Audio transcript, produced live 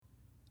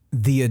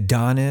The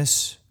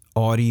Adonis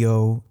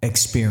Audio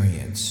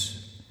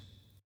Experience.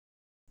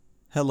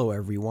 Hello,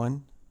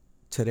 everyone.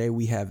 Today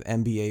we have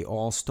NBA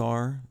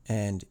All-Star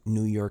and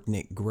New York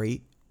Knicks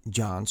great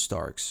John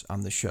Starks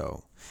on the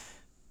show.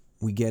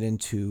 We get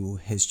into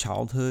his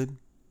childhood,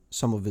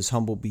 some of his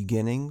humble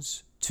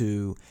beginnings,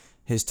 to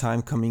his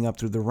time coming up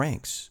through the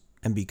ranks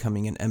and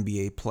becoming an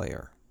NBA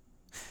player.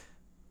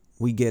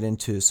 We get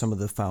into some of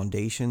the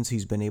foundations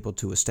he's been able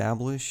to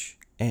establish,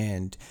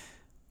 and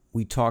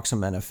we talk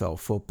some NFL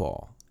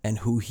football and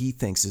who he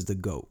thinks is the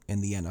GOAT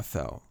in the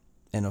NFL.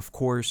 And of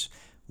course,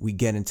 we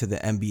get into the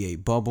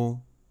NBA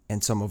bubble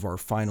and some of our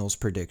finals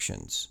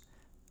predictions.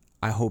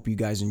 I hope you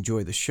guys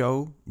enjoy the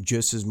show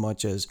just as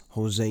much as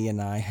Jose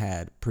and I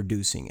had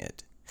producing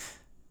it.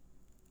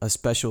 A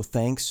special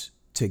thanks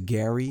to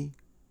Gary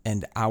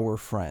and our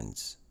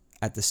friends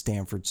at the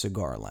Stanford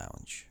Cigar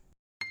Lounge.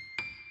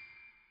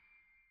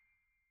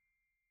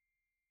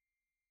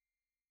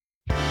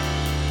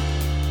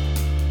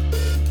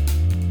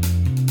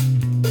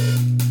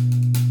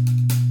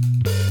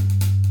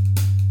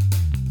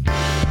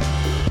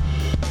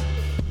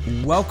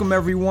 Welcome,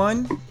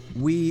 everyone.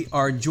 We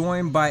are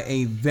joined by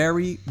a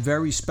very,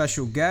 very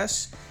special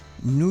guest,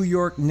 New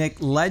York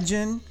Knicks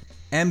legend,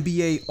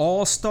 NBA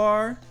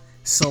All-Star,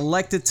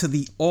 selected to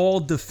the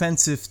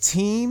All-Defensive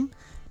Team,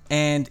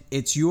 and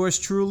it's yours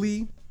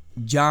truly,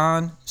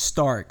 John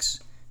Starks.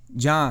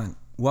 John,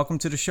 welcome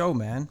to the show,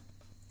 man.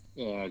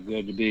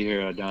 Good to be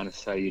here,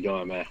 Adonis. How you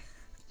doing, man?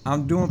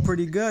 I'm doing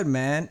pretty good,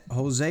 man.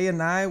 Jose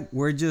and I,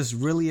 we're just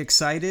really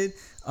excited.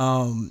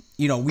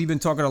 We've been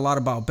talking a lot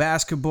about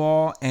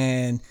basketball,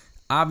 and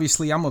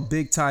obviously I'm a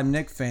big time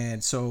Knicks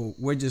fan, so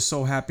we're just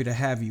so happy to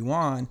have you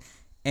on.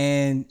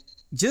 And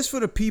just for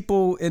the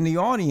people in the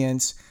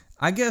audience,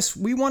 I guess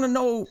we want to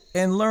know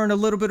and learn a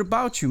little bit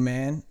about you,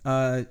 man.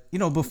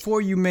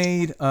 Before you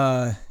made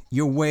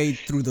your way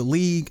through the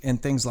league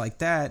and things like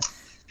that,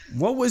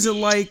 what was it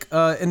like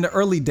in the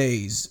early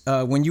days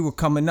when you were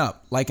coming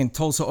up, like in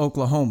Tulsa,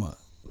 Oklahoma?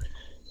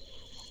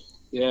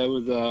 Yeah, it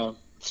was a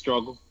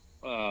struggle.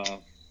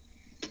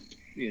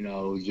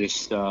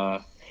 Just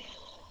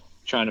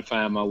trying to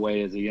find my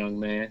way as a young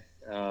man.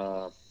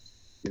 I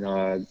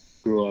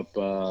grew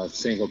up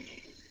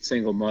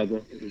single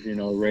mother,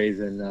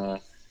 raising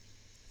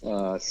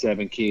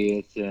 7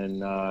 kids.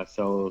 And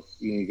so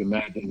you can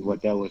imagine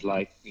what that was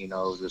like,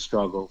 the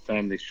struggle,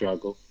 family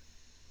struggle.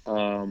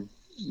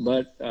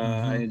 But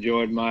I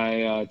enjoyed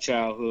my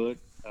childhood.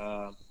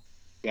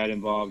 Got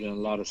involved in a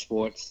lot of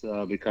sports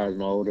because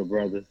my older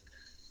brother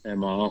and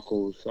my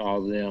uncles,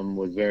 all of them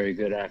were very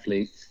good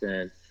athletes.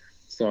 And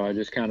so I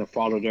just kind of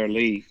followed their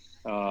lead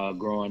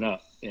growing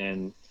up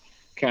and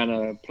kind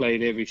of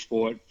played every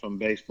sport from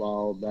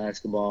baseball,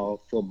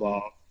 basketball,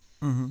 football.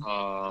 Those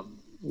are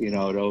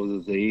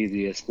the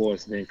easiest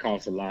sports. Didn't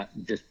cost a lot.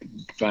 Just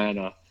find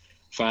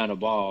a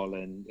ball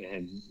and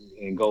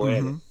go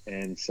at it.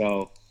 And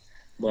so,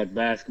 but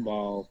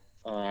basketball,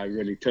 I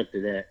really took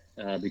to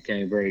that.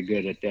 Became very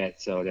good at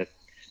that. So that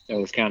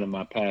was kind of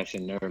my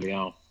passion early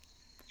on.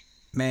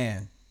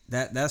 Man,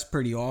 that's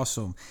pretty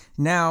awesome.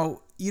 Now,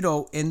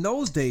 in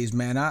those days,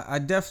 man, I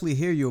definitely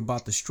hear you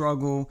about the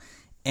struggle.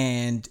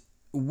 And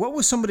what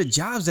were some of the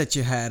jobs that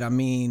you had? I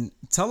mean,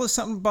 tell us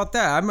something about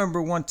that. I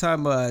remember one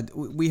time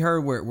we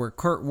heard where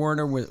Kurt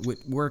Warner would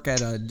work at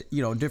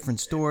different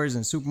stores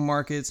and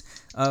supermarkets.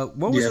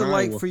 What was it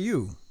like for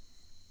you?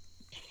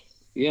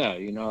 Yeah,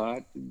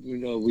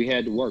 we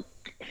had to work.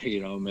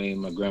 Me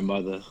and my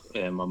grandmother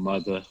and my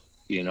mother,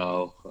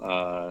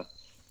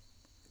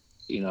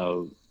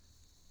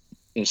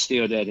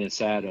 instill that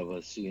inside of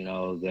us,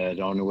 that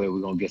the only way we're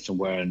gonna get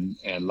somewhere in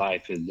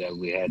life is that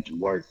we had to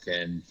work.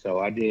 And so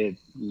I did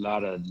a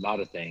lot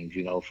of things,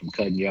 from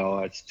cutting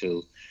yards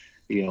to,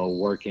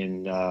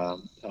 working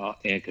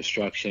in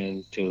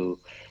construction to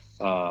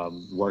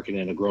working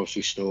in a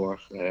grocery store.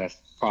 That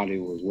probably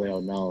was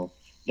well known,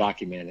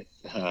 documented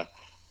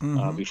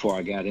before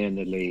I got in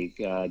the league.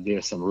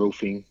 Did some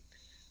roofing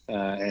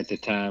at the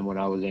time when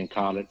I was in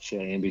college,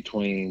 in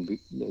between,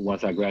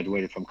 once I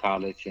graduated from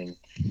college and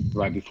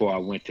right before I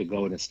went to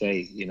Golden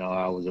State,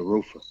 I was a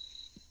roofer.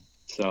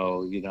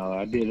 So,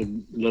 I did a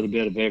little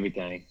bit of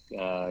everything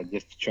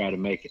just to try to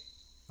make it.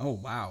 Oh,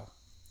 wow.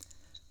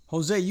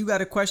 Jose, you got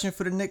a question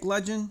for the Knicks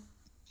legend?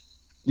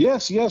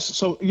 Yes.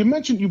 So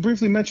you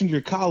briefly mentioned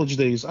your college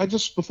days.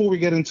 Before we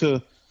get into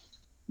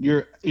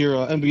your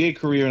NBA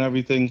career and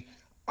everything,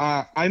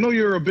 I know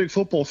you're a big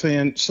football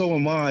fan. So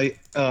am I,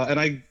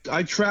 and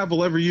I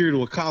travel every year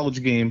to a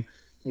college game.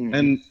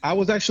 And I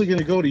was actually going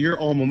to go to your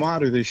alma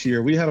mater this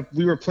year. We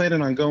were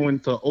planning on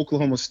going to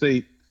Oklahoma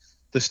State,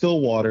 to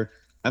Stillwater,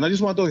 and I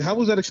just want to know, how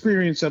was that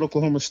experience at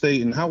Oklahoma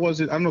State, and how was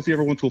it? I don't know if you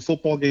ever went to a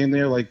football game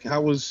there. Like,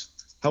 how was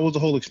the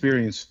whole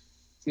experience?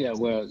 Yeah,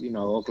 well,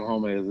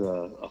 Oklahoma is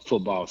a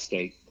football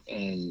state.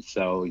 And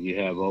so you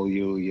have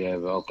OU, you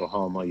have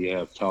Oklahoma, you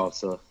have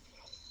Tulsa,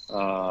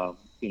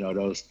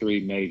 those 3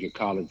 major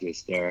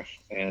colleges there.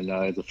 And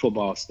it's a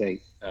football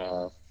state.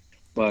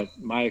 But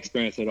my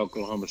experience at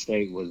Oklahoma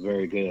State was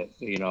very good.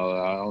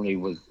 I only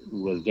was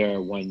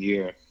there 1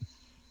 year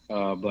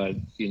but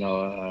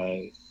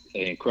an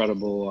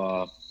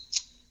incredible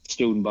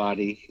student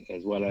body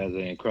as well as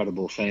an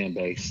incredible fan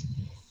base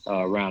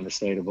around the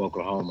state of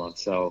Oklahoma.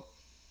 So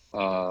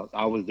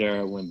I was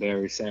there when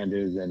Barry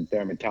Sanders and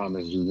Thurman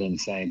Thomas was in the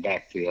same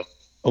backfield.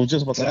 I was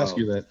just about to ask So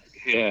you that.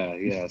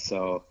 yeah.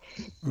 So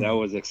that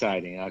was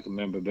exciting. I can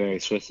remember Barry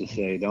Switzer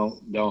say,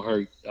 don't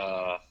hurt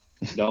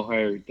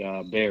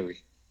Barry."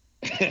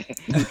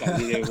 Because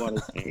he didn't want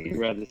to see, he'd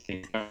rather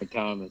see Thurman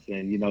Thomas.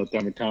 And,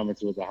 Thurman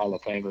Thomas was a Hall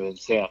of Famer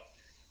himself,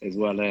 as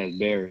well as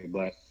Barry.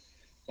 But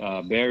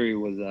Barry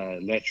was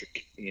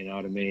electric, you know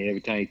what I mean?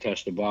 Every time he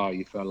touched the ball,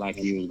 you felt like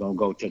he was going to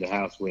go to the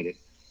house with it.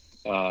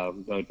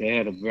 But they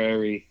had a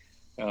very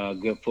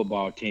good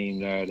football team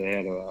there. They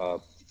had a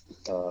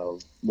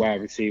wide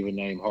receiver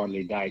named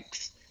Hartley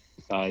Dykes.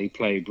 He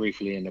played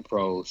briefly in the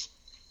pros.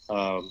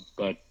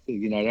 But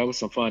that was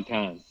some fun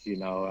times.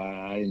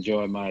 I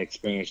enjoyed my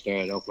experience there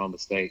at Oklahoma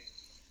State.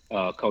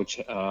 Coach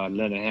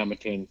Leonard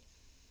Hamilton,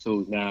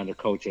 who's now the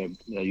coach at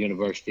the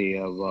University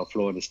of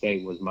Florida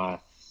State, was my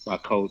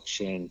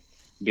coach, and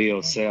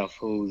Bill Self,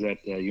 who's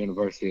at the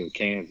University of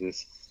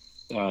Kansas,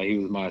 he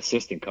was my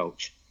assistant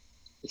coach.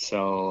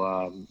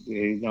 So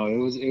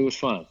it was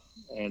fun,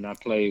 and I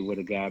played with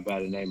a guy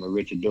by the name of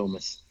Richard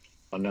Dumas.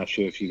 I'm not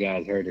sure if you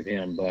guys heard of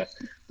him, but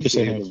Yes,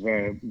 he I was a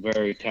very,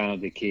 very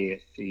talented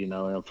kid. And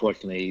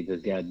unfortunately, he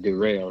just got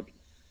derailed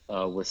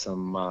with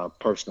some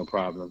personal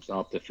problems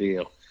off the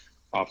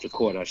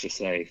court, I should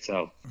say.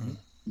 So,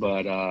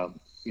 but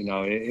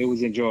it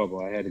was enjoyable.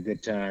 I had a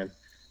good time.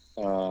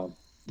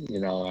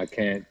 I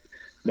can't.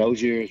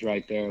 Those years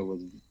right there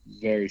was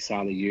very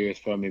solid years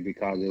for me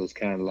because it was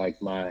kind of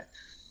like my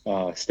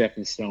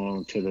stepping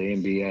stone to the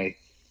NBA.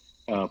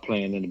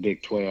 Playing in the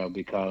Big 12,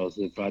 because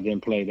if I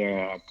didn't play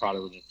there, I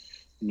probably was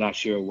not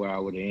sure where I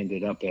would have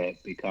ended up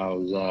at,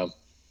 because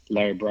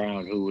Larry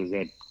Brown, who was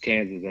at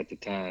Kansas at the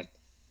time,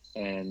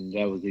 and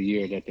that was the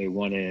year that they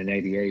won it in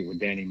 '88 with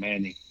Danny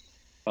Manning,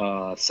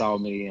 saw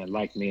me and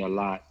liked me a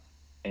lot.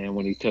 And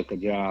when he took a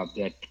job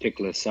that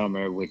particular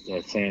summer with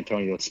the San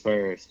Antonio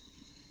Spurs,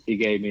 he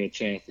gave me a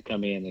chance to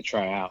come in and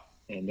try out,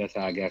 and that's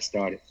how I got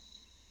started.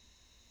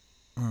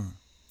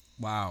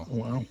 Wow.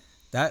 Wow.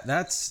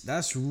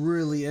 That's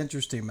really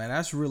interesting, man.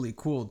 That's really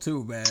cool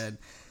too, man.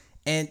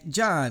 And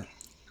John,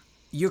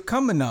 you're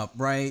coming up,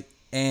 right?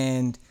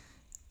 And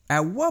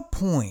at what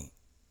point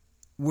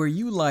were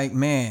you like,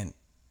 man,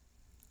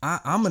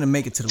 I'm gonna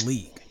make it to the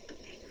league?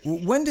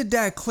 When did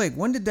that click?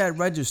 When did that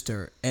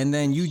register? And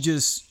then you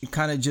just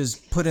kind of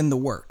just put in the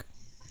work.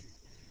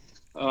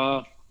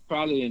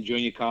 Probably in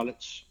junior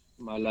college.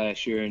 My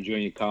last year in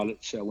junior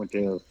college, I went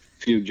to a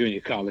few junior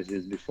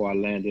colleges before I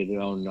landed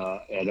on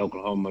at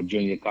Oklahoma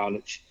Junior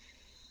College,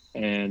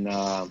 and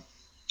a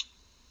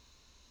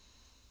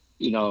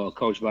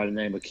coach by the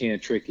name of Ken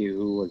Trickey,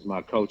 who was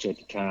my coach at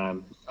the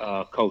time,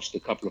 coached a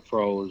couple of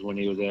pros when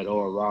he was at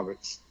Oral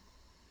Roberts,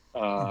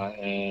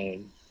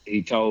 and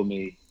he told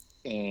me,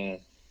 and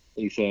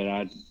he said,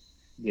 I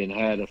then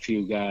had a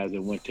few guys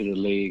that went to the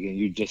league, and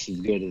you're just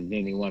as good as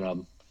any one of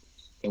them.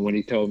 And when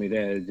he told me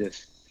that, it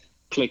just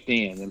clicked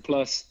in. And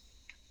plus,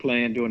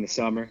 playing during the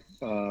summer,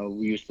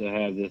 we used to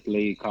have this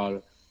league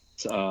called,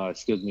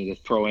 this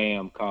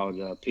Pro-Am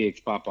called Pigs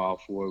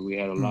Pop-Off, where we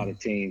had a lot of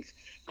teams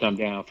come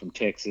down from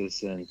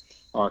Texas and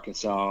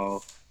Arkansas.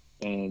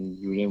 And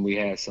then we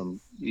had some,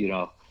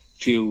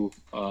 few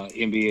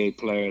NBA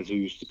players who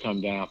used to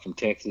come down from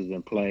Texas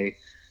and play.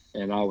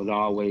 And I was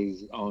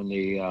always on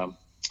the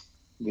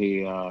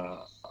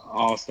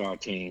all-star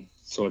team,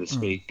 so to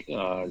speak,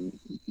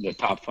 the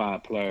top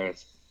 5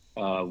 players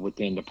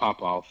within the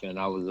pop-off, and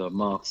I was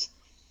amongst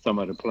some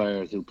of the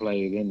players who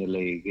played in the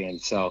league, and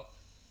so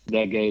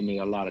that gave me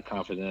a lot of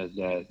confidence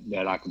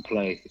that I could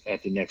play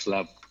at the next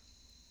level.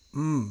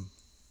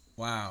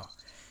 Wow.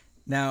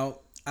 Now,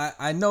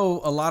 I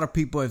know a lot of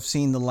people have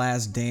seen The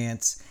Last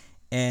Dance,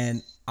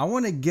 and I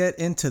want to get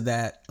into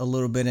that a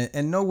little bit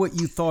and know what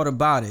you thought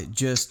about it.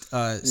 Just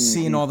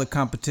seeing all the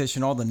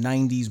competition, all the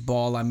 90s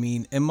ball. I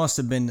mean, it must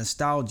have been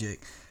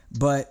nostalgic.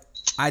 But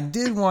I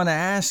did want to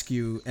ask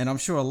you, and I'm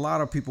sure a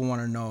lot of people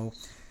want to know,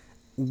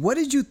 what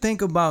did you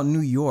think about New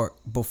York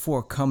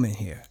before coming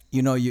here?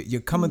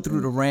 You're coming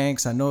through the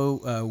ranks, I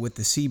know, with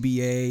the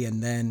CBA,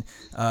 and then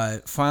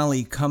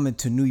finally coming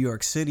to New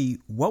York City.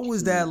 What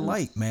was that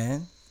like,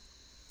 man?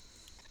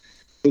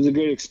 It was a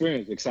good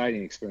experience,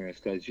 exciting experience,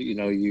 because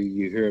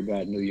you hear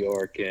about New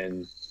York,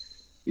 and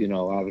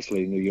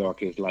obviously New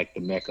York is like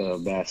the mecca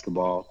of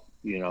basketball.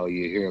 You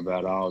hear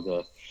about all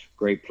the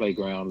great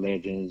playground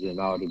legends and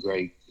all the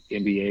great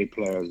NBA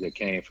players that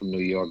came from New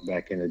York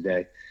back in the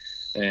day,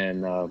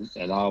 and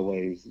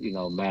always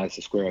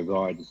Madison Square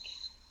Garden.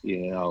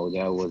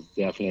 That was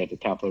definitely at the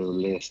top of the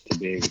list to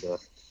be able to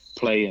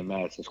play in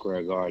Madison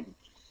Square Garden,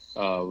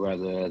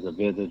 whether as a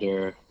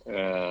visitor.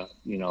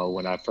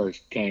 When I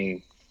first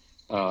came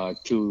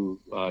to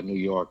New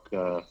York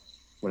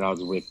when I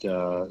was with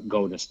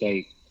Golden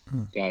State.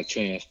 Got a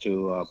chance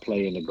to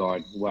play in the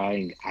Garden. Well,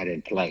 I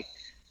didn't play,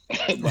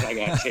 but I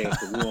got a chance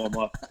to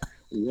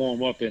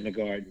warm up in the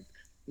Garden.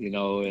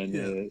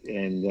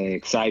 And the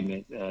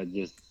excitement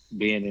just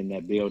being in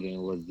that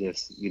building was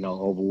just,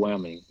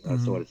 overwhelming,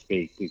 so to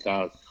speak,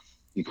 because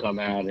you come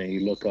out and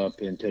you look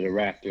up into the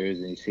Raptors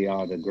and you see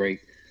all the great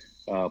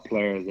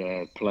players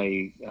that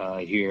play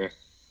here.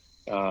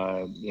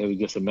 It was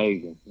just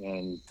amazing.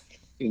 And,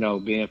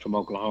 being from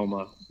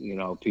Oklahoma,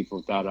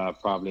 people thought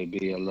I'd probably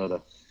be a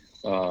little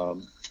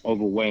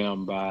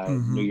overwhelmed by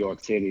New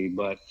York City,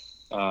 but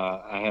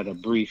I had a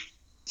brief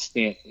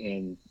stint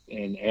in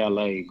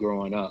LA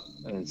growing up,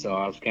 and so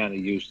I was kind of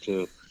used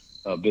to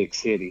a big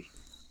city.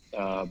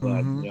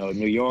 But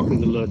New York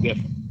is a little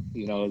different.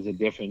 It's a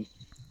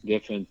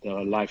different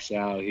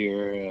lifestyle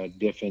here,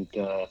 different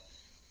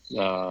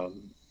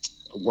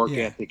work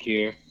ethic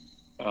here.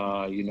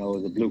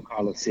 It's a blue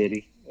collar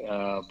city.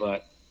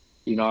 But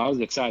I was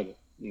excited.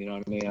 You know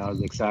what I mean? I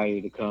was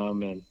excited to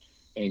come and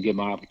get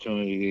my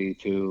opportunity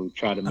to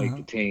try to make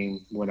the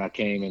team when I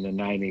came in the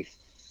 '90s,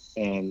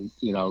 and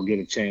get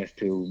a chance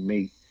to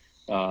meet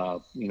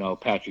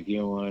Patrick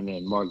Ewing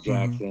and Mark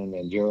Jackson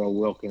and Gerald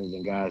Wilkins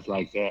and guys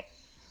like that.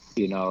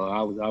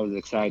 I was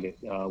excited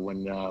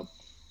when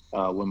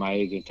my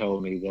agent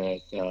told me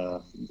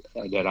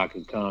that I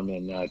could come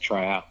and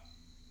try out.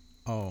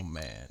 Oh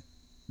man,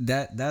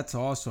 that's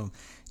awesome.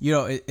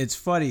 It's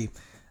funny.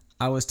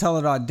 I was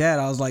telling our dad,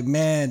 I was like,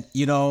 man,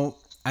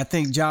 I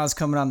think John's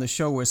coming on the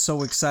show. We're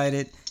so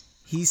excited.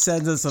 He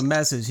sends us a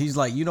message. He's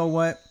like, you know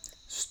what?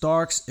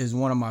 Starks is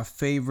one of my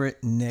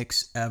favorite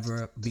Knicks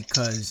ever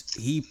because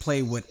he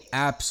played with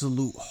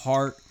absolute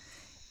heart.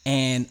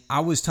 And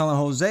I was telling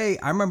Jose,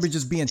 I remember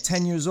just being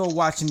 10 years old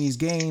watching these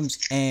games.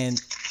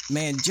 And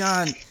man,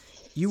 John,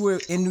 you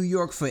were in New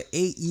York for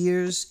 8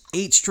 years,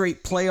 8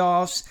 straight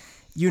playoffs.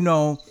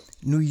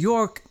 New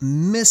York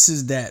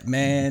misses that,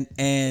 man.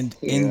 And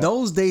in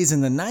those days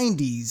in the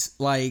 90s,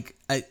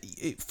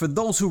 for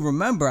those who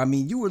remember, I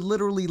mean, you were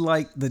literally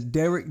like the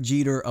Derek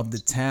Jeter of the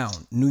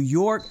town. New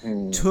York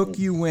took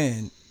you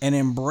in and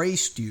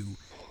embraced you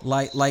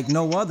like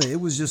no other.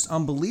 It was just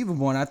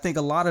unbelievable. And I think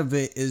a lot of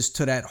it is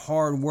to that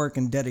hard work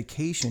and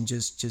dedication,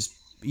 just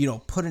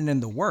putting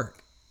in the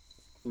work.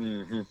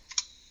 Mm-hmm.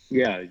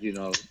 Yeah, I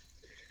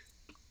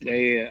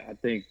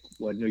think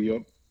what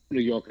New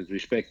Yorkers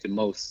respect the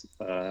most,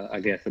 I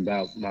guess,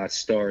 about my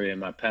story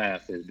and my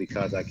path is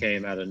because I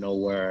came out of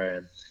nowhere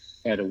and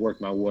had to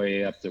work my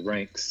way up the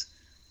ranks.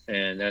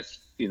 And that's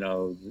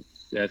a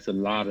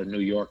lot of New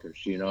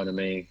Yorkers, you know what I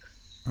mean?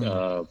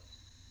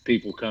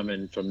 People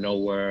coming from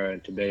nowhere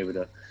and to be able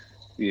to,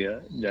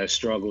 their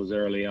struggles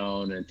early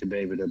on and to be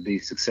able to be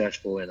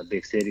successful in a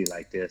big city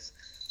like this,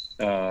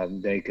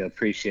 they could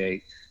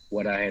appreciate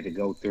what I had to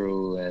go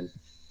through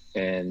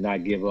and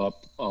not give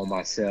up on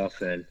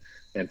myself and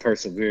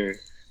persevere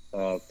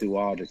through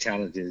all the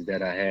challenges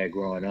that I had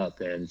growing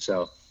up. And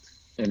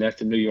that's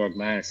the New York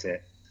mindset.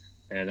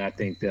 And I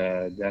think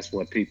that's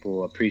what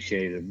people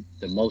appreciated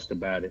the most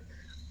about it.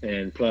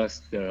 And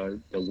plus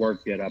the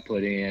work that I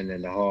put in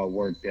and the hard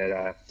work that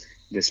I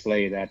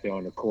displayed out there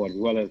on the court, as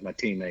well as my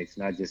teammates,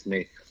 not just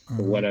me,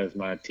 but what as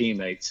my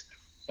teammates,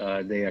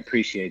 they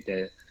appreciate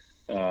that,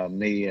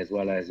 me as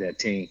well as that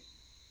team.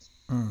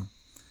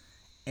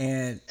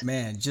 And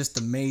man, just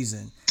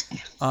amazing.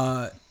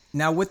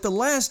 Now with The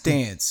Last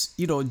Dance,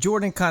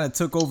 Jordan kind of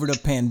took over the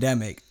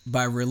pandemic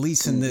by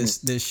releasing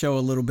this show a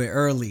little bit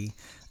early.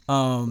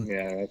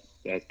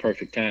 That's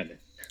perfect timing.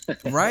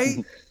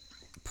 Right?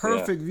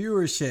 Perfect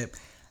viewership.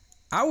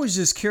 I was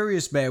just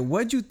curious, man,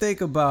 what'd you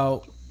think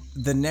about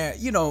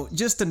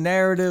just the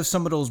narrative,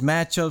 some of those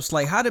matchups?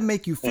 Like, how did it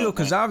make you feel?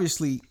 Because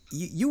obviously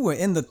you were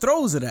in the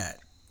throes of that.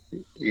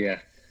 Yeah.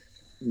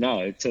 No,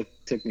 it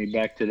took me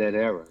back to that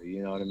era.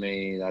 You know what I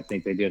mean? I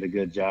think they did a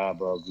good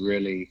job of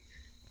really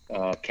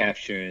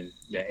capturing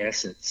the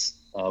essence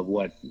of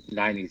what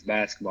 90s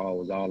basketball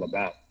was all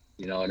about.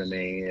 You know what I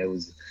mean? It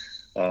was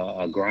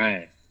a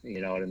grind,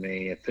 you know what I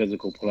mean? A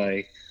physical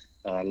play,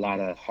 a lot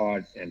of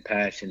heart and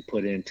passion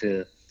put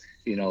into,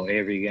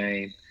 every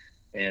game.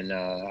 And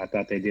I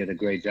thought they did a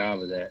great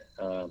job of that.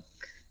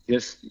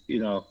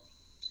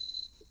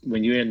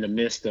 When you're in the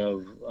midst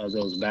of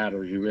those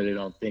battles, you really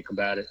don't think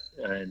about it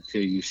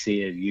until you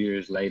see it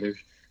years later.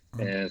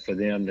 And for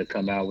them to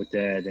come out with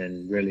that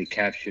and really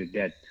capture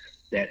that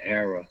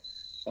era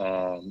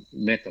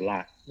meant a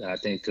lot, I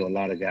think, to a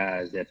lot of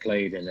guys that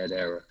played in that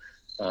era.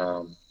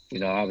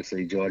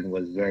 Obviously Jordan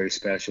was very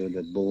special.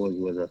 The Bulls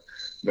was a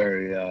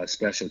very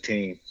special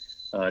team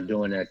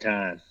during that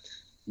time.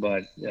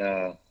 But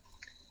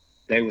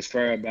they was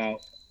fair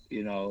about,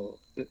 the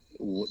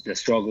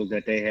struggles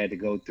that they had to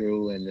go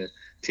through and the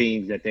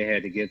teams that they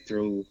had to get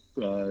through,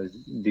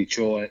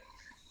 Detroit,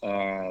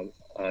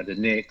 the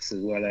Knicks,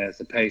 as well as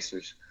the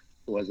Pacers,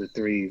 was the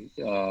three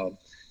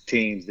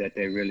teams that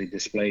they really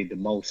displayed the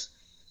most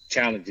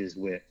challenges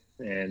with.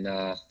 And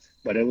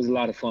but it was a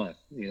lot of fun,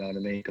 you know what I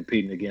mean,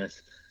 competing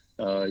against,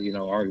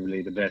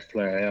 arguably the best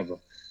player ever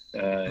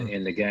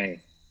in the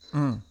game.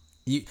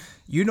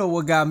 You know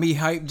what got me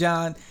hyped,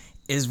 John,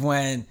 is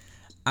when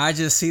I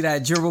just see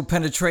that dribble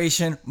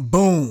penetration,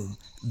 boom,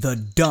 the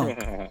dunk.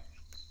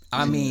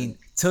 I mean,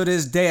 to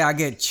this day, I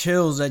get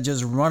chills that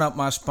just run up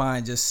my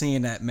spine just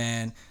seeing that,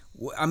 man.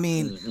 I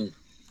mean,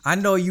 I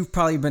know you've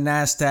probably been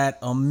asked that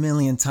a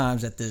million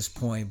times at this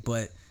point,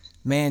 but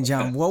man,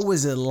 John, what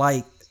was it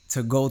like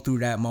to go through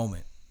that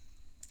moment?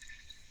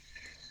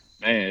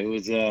 Man, it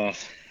was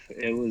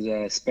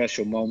a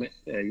special moment.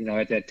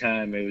 At that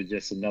time, it was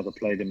just another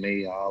play to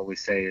me. I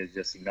always say it's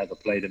just another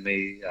play to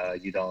me.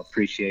 You don't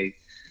appreciate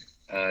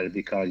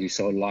because you're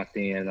so locked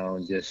in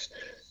on just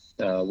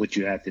what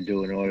you have to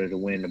do in order to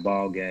win the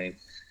ball game.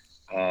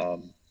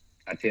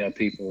 I tell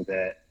people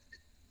that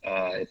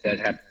if that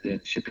happened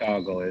in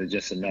Chicago, it was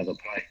just another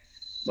play.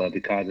 But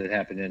because it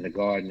happened in the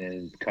Garden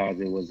and because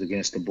it was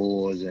against the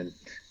Bulls and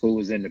who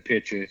was in the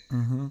picture,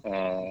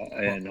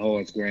 and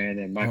Horace Grant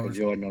and Michael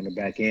Jordan on the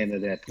back end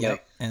of that play,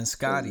 Yep, and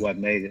Scotty. is what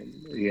made it,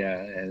 yeah,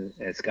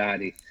 and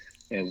Scotty,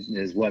 and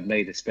is what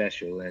made it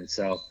special. And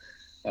so,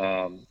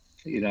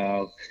 you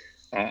know,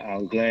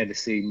 I'm glad to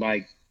see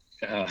Mike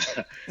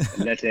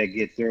let that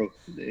get through,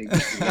 let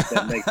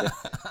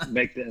that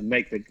make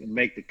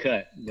the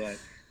cut. But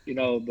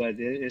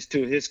it's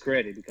to his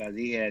credit because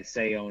he had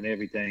say on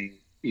everything,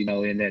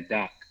 in that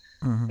doc.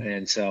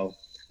 And so,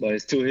 but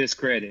it's to his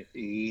credit,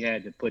 he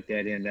had to put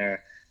that in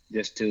there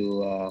just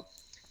to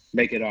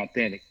make it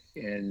authentic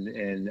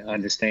and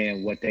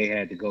understand what they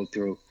had to go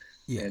through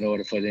in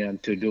order for them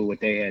to do what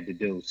they had to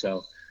do.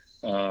 So,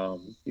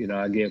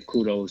 I give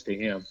kudos to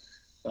him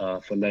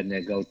for letting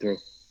that go through.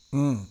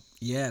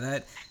 Yeah,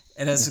 that,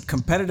 and as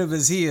competitive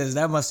as he is,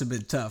 that must have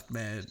been tough,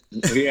 man.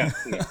 Yeah.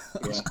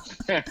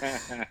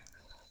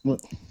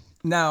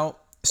 Now,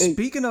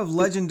 speaking of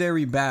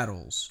legendary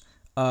battles,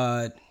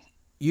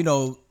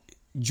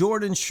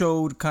 Jordan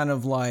showed kind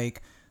of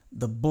like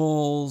the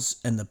Bulls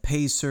and the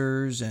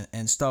Pacers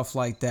and stuff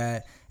like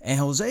that. And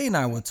Jose and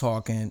I were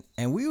talking,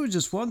 and we were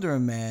just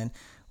wondering, man,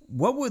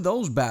 what were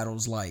those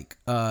battles like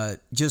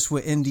just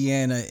with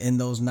Indiana in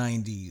those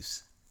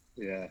 90s?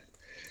 Yeah.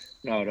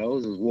 No,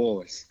 those was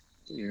wars.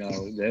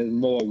 There's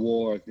more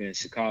wars than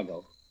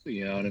Chicago.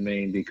 You know what I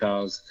mean?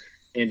 Because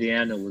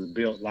Indiana was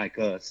built like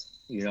us.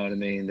 You know what I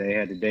mean? They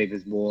had the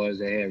Davis boys.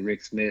 They had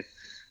Rick Smith.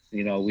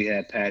 We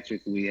had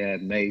Patrick. We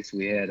had Mace.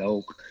 We had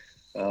Oak.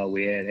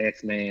 We had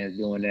X-Man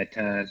during that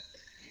time.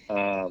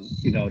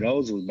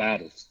 Those were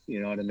battles.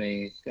 You know what I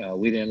mean?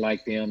 We didn't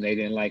like them. They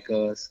didn't like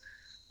us.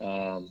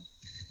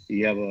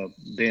 You ever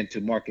been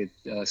to Market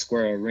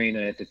Square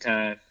Arena at the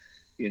time?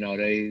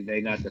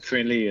 They not the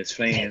friendliest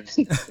fans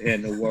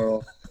in the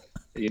world.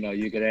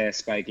 You could ask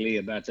Spike Lee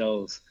about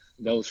those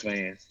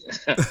fans.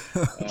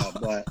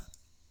 But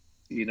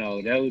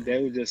they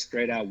were just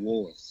straight out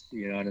wars.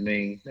 You know what I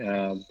mean?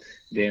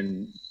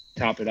 Then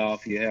top it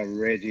off, you have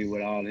Reggie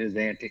with all his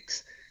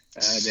antics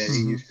that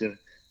he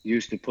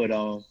used to put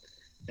on.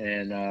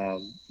 And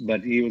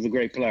but he was a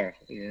great player.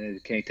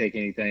 Can't take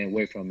anything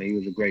away from him. He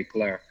was a great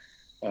player.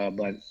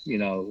 But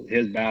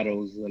his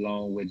battles,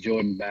 along with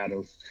Jordan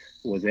battles,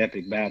 was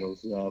epic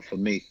battles for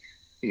me.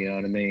 You know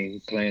what I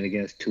mean? Playing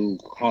against two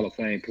Hall of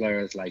Fame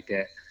players like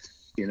that,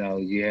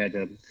 you had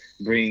to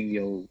bring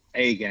your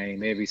A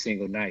game every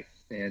single night.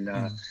 And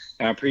I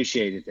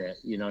appreciated that.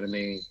 You know what I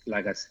mean?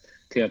 Like I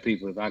tell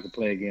people, if I could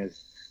play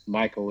against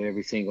Michael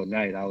every single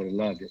night, I would have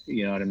loved it.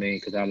 You know what I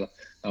mean? Because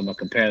I'm a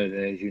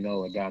competitor, as you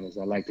know, Adonis.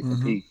 I like to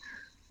compete.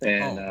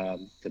 And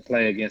to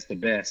play against the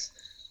best,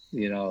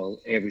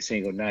 every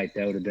single night,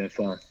 that would have been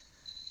fun.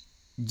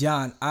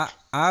 John,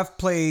 I've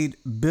played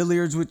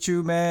billiards with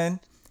you, man.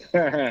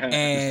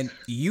 And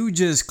you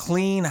just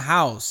clean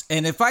house.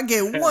 And if I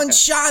get one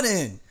shot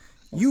in,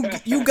 you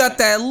got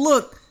that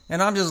look.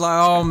 And I'm just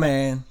like, oh,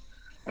 man.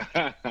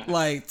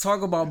 Like,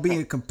 talk about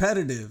being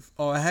competitive.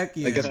 Oh, heck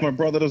yeah. I guess my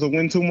brother doesn't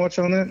win too much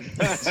on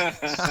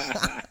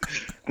that.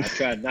 I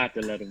tried not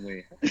to let him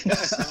win.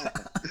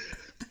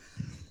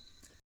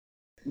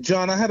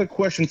 John, I had a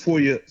question for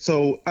you.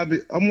 So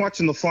I'm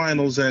watching the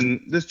finals, and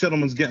this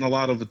gentleman's getting a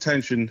lot of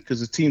attention because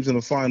his team's in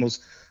the finals.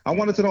 I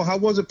wanted to know, how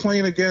was it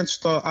playing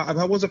against?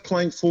 How was it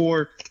playing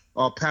for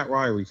Pat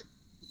Riley?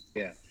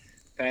 Yeah,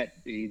 Pat.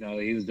 He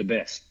was the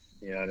best.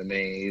 You know what I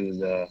mean? He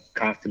was a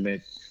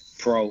consummate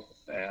pro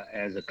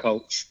as a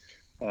coach.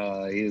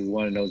 He was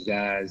one of those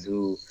guys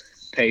who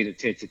paid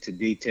attention to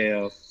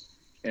detail,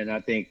 and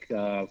I think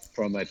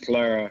from a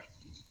player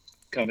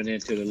coming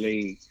into the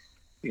league,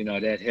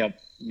 that helped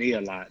me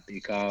a lot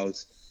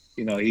because,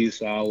 he used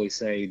to always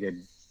say that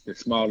the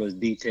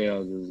smallest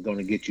details is going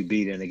to get you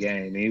beat in a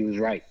game. And he was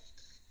right.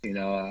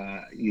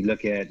 You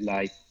look at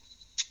like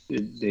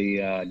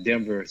the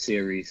Denver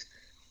series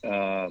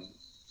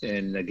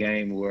in the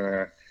game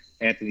where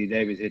Anthony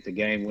Davis hit the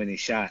game-winning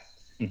shot.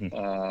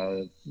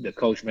 The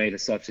coach made a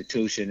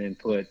substitution and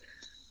put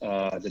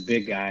the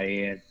big guy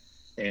in,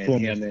 and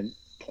Plumlee. Him and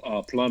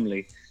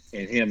Plumlee,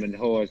 and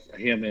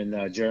him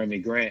and Jeremy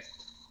Grant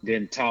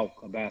didn't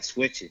talk about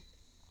switching.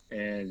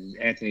 And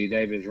Anthony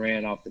Davis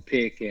ran off the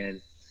pick,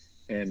 and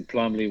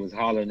Plumlee was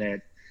hollering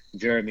at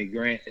Jeremy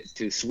Grant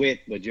to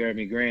switch, but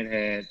Jeremy Grant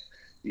had,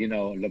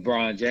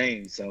 LeBron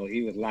James, so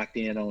he was locked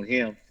in on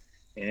him.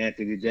 And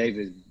Anthony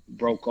Davis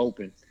broke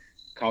open,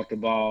 caught the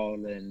ball,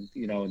 and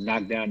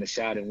knocked down the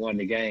shot and won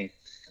the game.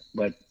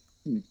 But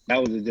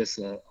that was just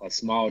a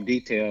small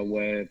detail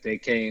where if they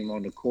came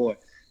on the court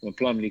when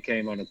Plumlee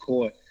came on the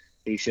court,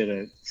 he should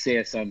have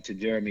said something to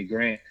Jeremy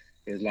Grant.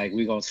 It's like,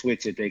 we're gonna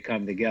switch it. They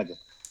come together,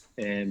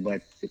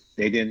 but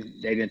they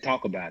didn't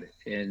talk about it,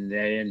 and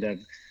they end up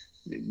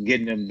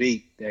getting them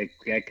beat.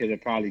 That could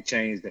have probably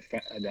changed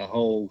the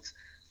whole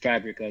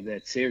fabric of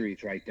that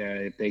series right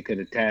there if they could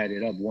have tied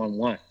it up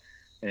 1-1.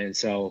 And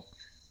so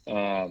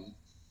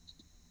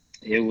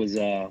it was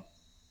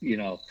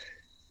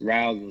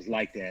Rouse was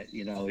like that.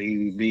 He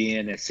would be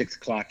in at 6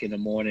 o'clock in the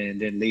morning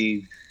and then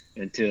leave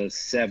until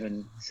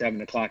 7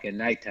 o'clock at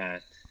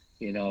nighttime.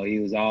 He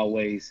was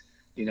always,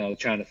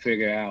 trying to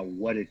figure out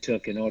what it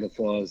took in order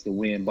for us to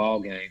win ball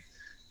games.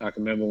 I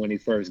can remember when he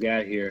first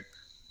got here,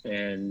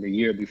 and the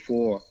year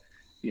before,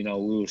 we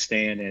were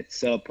staying at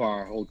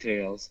subpar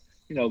hotels,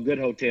 good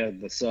hotels,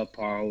 but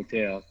subpar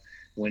hotels.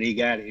 When he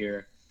got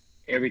here,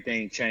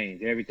 everything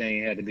changed.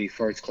 Everything had to be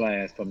first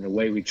class, from the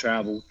way we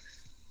traveled,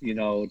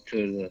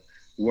 to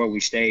where we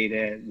stayed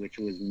at, which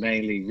was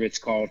mainly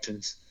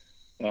Ritz-Carltons,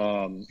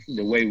 the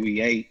way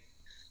we ate,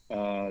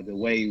 the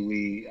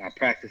way our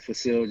practice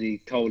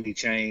facility totally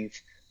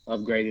changed,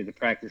 upgraded the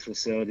practice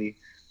facility.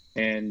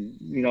 And,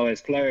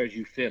 as players,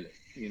 you feel it.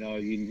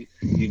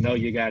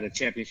 You got a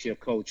championship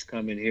coach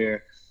coming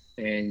here,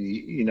 and,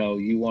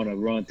 you want to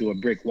run through a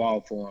brick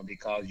wall for him,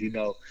 because,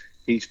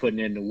 he's putting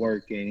in the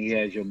work and he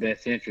has your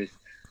best interest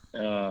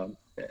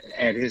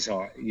at his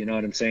heart. You know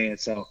what I'm saying?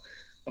 So,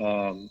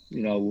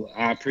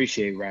 I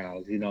appreciate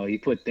Rouse. He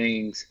put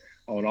things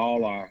on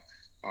all our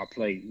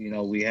plate.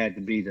 We had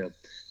to be the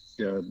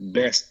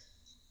best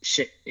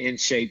in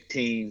shape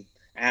team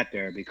out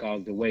there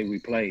because the way we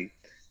played.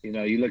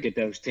 You look at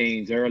those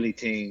teams, early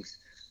teams,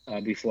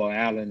 before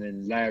Allen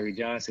and Larry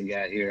Johnson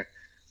got here,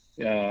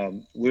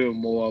 we were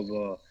more of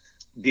a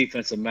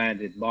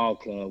defensive-minded ball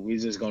club. We're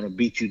just going to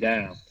beat you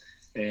down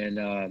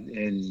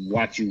and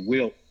watch you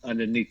wilt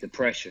underneath the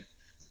pressure.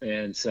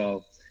 And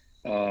so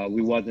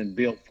we wasn't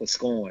built for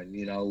scoring.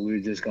 We were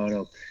just going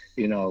to,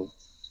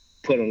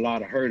 put a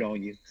lot of hurt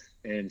on you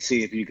and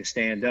see if you can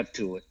stand up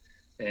to it.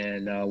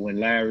 And when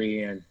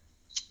Larry and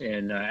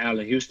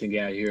Allen Houston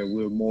got here,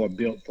 we were more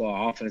built for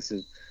an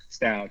offensive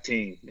style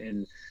team.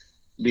 And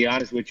be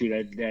honest with you,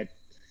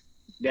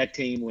 that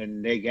team,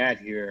 when they got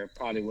here,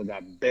 probably was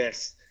our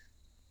best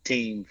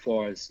team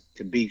for us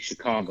to beat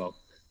Chicago.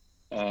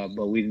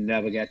 But we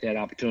never got that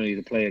opportunity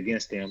to play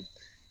against them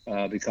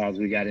because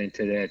we got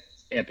into that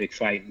epic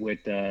fight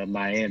with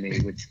Miami,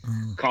 which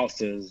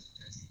cost us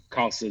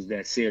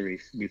that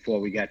series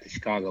before we got to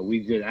Chicago. We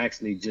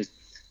just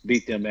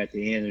beat them at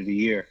the end of the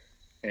year,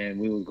 and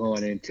we were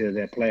going into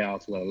that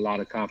playoffs with a lot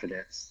of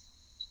confidence.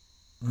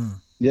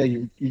 Yeah,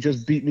 you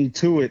just beat me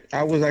to it.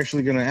 I was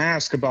actually going to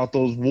ask about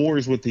those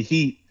wars with the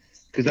Heat,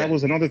 because that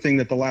was another thing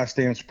that The Last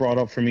Dance brought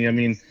up for me. I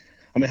mean,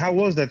 how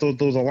was that?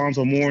 Those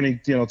Alonzo Mourning,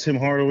 Tim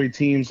Hardaway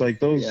teams, like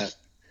those.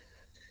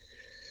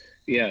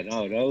 Yeah,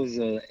 no, those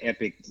are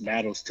epic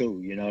battles too.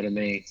 You know what I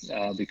mean?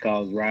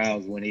 Because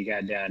Riles, when he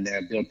got down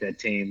there, built that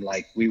team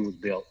like we was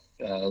built.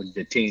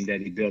 The team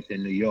that he built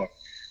in New York.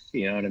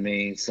 You know what I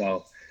mean?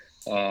 So,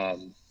 that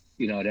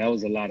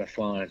was a lot of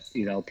fun.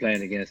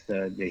 Playing against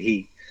the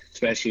Heat,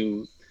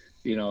 especially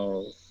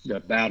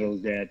the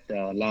battles that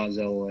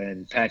Alonzo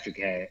and Patrick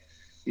had.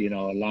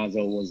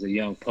 Alonzo was a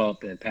young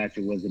pup and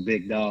Patrick was a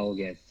big dog,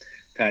 and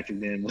Patrick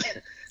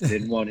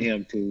didn't want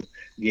him to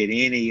get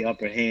any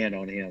upper hand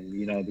on him,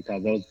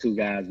 because those two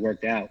guys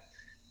worked out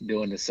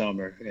during the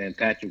summer, and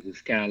Patrick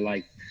was kind of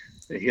like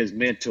his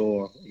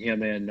mentor,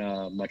 him and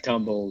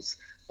Mutombo's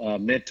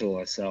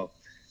mentor. So,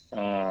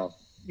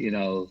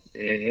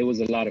 it was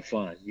a lot of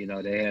fun.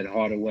 They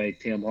had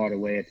Tim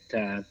Hardaway at the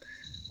time,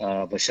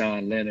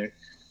 Bashan Leonard,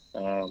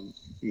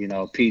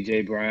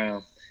 PJ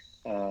Brown.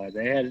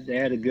 They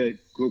had a good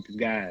group of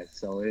guys,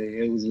 so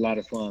it was a lot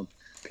of fun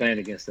playing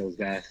against those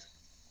guys.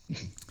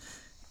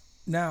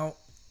 Now,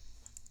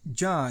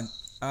 John,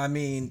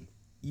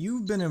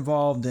 you've been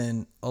involved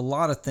in a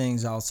lot of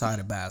things outside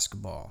of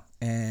basketball,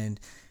 and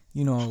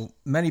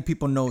many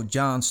people know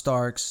John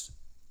Starks,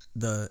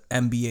 the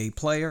NBA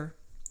player,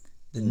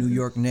 the New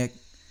York Knicks,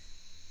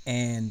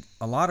 and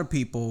a lot of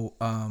people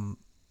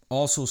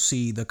also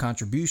see the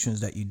contributions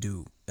that you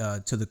do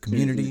to the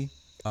community.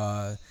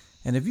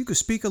 And if you could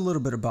speak a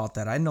little bit about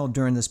that. I know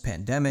during this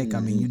pandemic,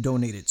 you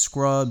donated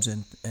scrubs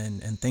and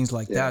things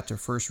like that to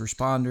first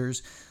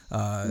responders.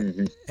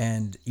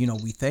 And,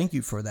 we thank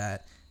you for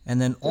that. And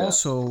then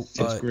also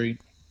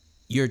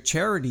your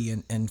charity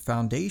and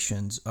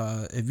foundations,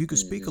 if you could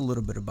speak a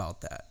little bit about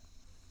that.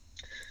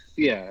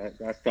 Yeah,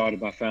 I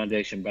started my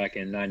foundation back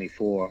in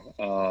 '94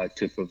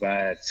 to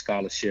provide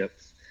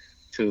scholarships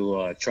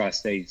to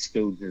tri-state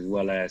students as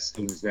well as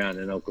students down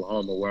in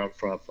Oklahoma, where I'm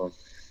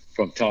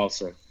from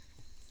Tulsa.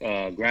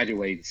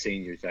 Graduating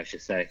seniors, I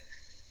should say,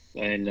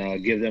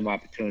 and give them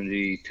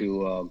opportunity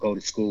to go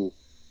to school.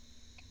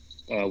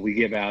 We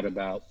give out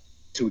about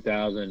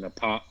 $2,000 a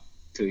pop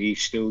to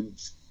each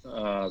student.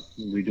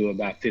 We do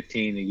about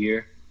 15 a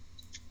year,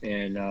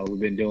 and we've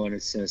been doing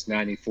it since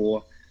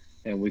 '94,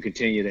 and we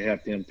continue to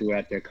help them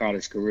throughout their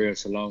college career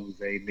so long as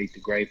they meet the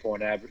grade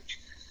point average.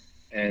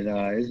 And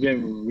it's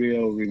been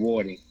real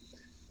rewarding.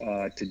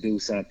 to do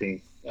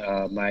something,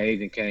 my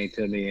agent came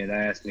to me and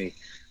asked me,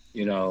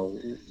 you know,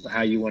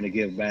 how you want to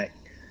give back.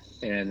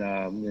 And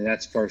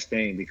that's the first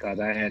thing, because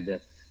I had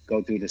to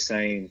go through the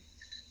same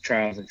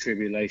trials and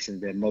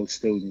tribulations that most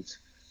students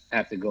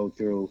have to go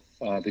through,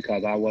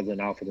 because I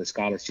wasn't offered a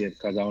scholarship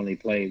because I only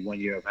played 1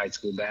 year of high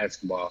school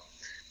basketball,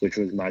 which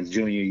was my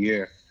junior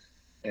year.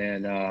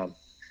 And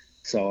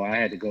so I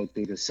had to go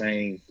through the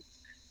same,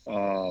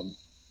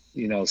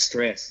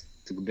 stress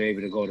to be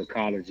able to go to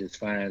colleges,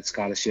 find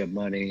scholarship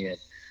money,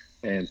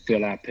 and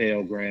fill out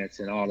Pell Grants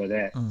and all of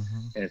that.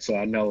 And so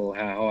I know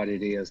how hard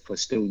it is for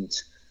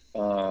students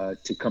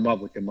to come up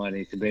with the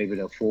money to be able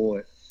to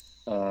afford,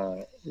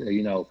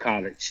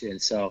 college.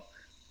 And so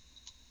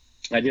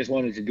I just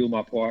wanted to do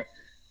my part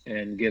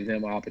and give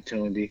them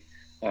opportunity.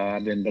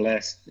 I've been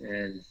blessed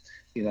and,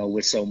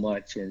 with so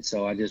much. And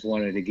so I just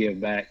wanted to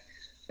give back.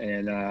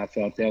 And I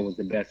felt that was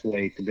the best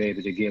way to be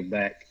able to give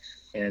back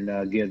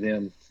and give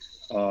them,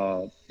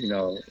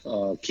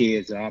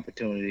 kids an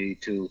opportunity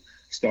to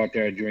start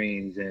their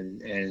dreams,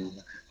 and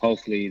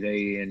hopefully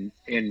they,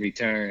 in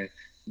return,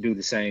 do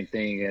the same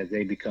thing as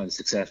they become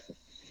successful.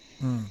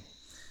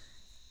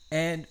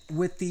 And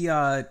with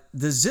the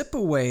Zip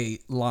Away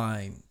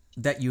line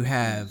that you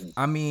have,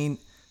 I mean,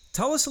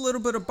 tell us a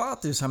little bit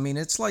about this. I mean,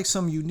 it's like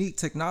some unique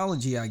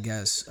technology, I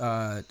guess,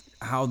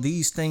 how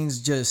these things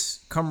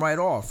just come right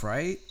off,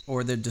 right?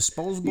 Or they're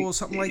disposable or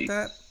something like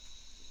that?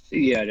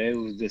 Yeah, they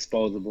was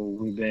disposable.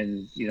 We've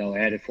been,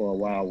 at it for a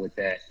while with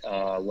that.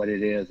 What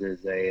it is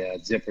a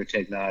zipper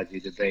technology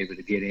to be able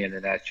to get in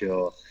and out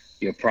your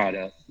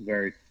product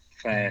very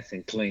fast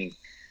and clean.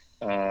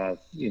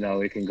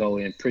 It can go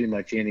in pretty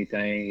much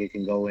anything. It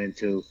can go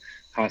into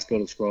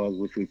hospital scrubs,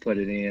 which we put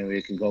it in.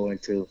 It can go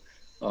into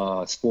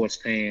sports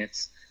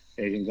pants.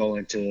 It can go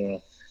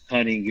into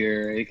hunting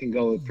gear. It can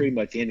go with pretty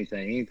much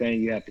anything.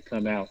 Anything you have to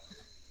come out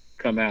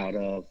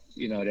of,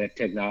 that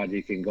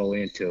technology can go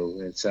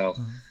into. And so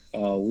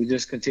we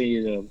just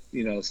continue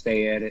to,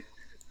 stay at it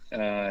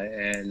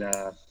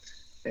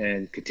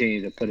and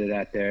continue to put it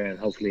out there, and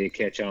hopefully it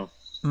catch on.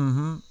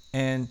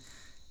 And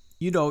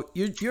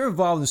you're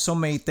involved in so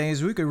many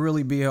things. We could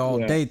really be here all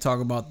day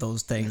talking about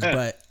those things.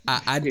 But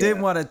I did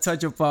want to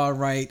touch upon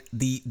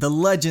the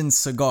Legend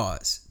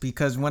cigars,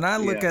 because when I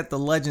look at the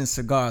Legend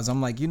cigars,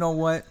 I'm like, you know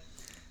what?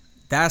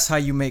 That's how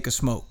you make a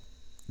smoke.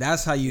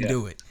 That's how you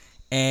do it.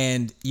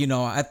 And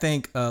I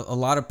think a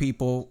lot of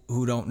people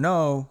who don't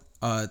know,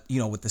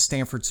 with the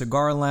Stanford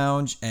Cigar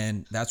Lounge,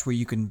 and that's where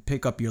you can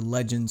pick up your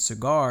Legend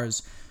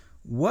cigars.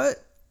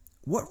 What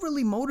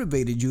really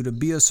motivated you to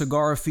be a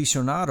cigar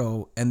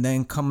aficionado and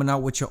then coming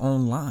out with your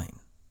own line?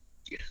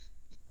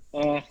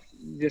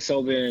 Just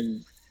over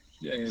in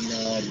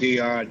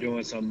DR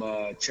doing some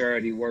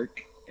charity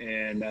work,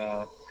 and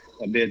my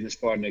business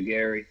partner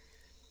Gary,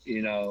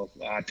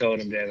 I told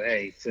him that,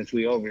 hey, since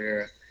we over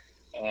here,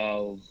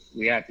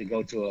 we have to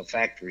go to a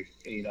factory.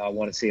 I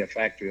want to see a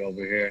factory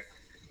over here,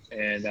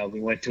 and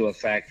we went to a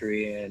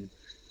factory,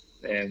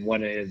 and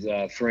one of his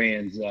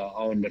friends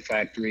owned the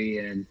factory,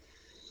 and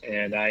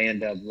I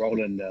ended up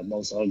rolling the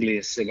most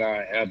ugliest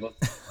cigar ever.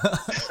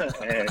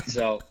 And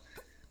so,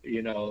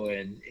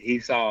 and he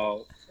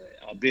saw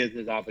a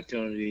business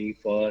opportunity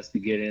for us to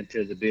get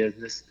into the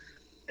business,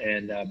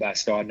 and by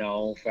starting our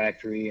own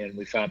factory. And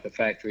we found the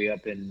factory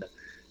up in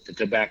the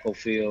tobacco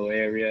field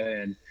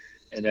area,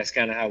 and that's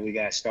kind of how we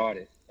got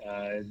started.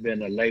 It's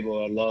been a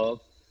labor of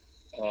love,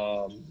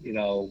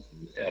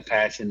 a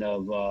passion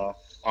of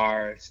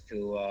ours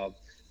to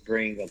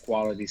bring a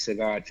quality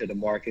cigar to the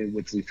market,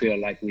 which we feel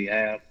like we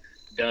have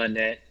done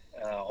that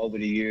over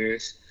the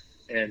years,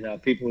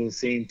 and people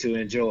seem to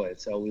enjoy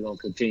it. So we're going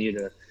to continue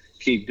to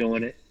keep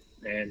doing it.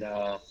 And,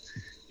 how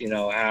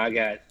I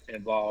got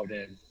involved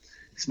in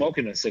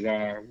smoking a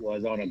cigar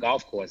was on a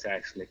golf course,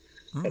 actually,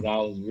 because I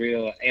was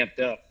real amped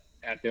up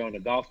out there on the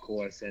golf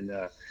course, and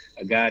a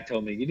guy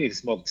told me, you need to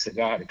smoke a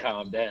cigar to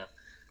calm down.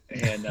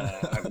 And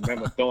I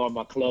remember throwing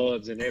my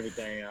clubs and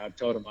everything. I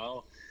told him,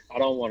 I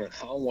don't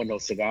want no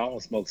cigar. I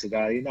don't smoke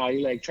cigars.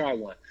 You like, try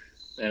one.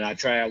 And I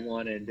tried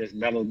one, and just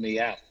mellowed me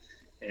out.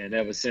 And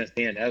ever since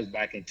then, that was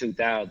back in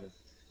 2000.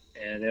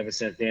 And ever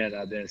since then,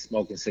 I've been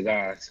smoking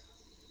cigars.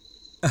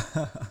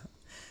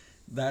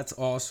 That's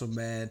awesome,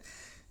 man.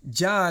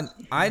 John,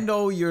 I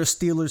know you're a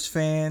Steelers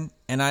fan,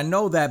 and I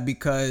know that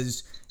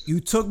because you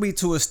took me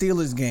to a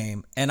Steelers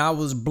game, and I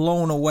was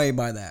blown away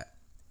by that.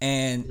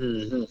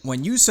 And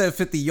when you said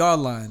 50-yard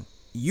line,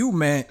 you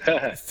meant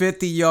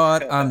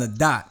 50-yard on the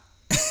dot.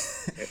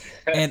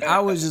 And I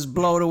was just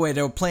blown away.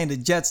 They were playing the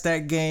Jets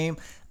that game.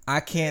 I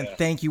can't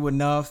thank you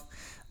enough.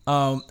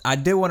 I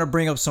did want to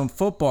bring up some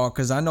football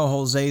because I know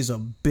Jose's a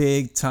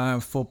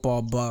big-time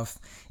football buff.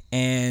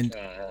 And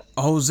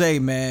Jose,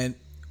 man,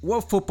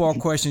 what football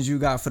questions you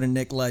got for the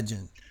Nick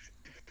Legend?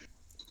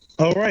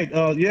 All right.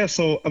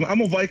 So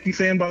I'm a Viking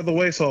fan, by the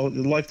way, so a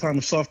lifetime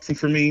of suffering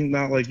for me,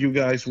 not like you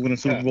guys winning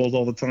Super Bowls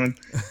all the time.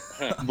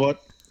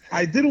 But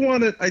I did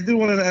want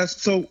to ask,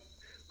 so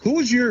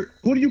who do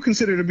you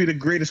consider to be the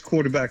greatest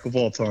quarterback of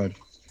all time?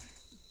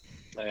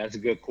 That's a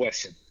good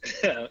question.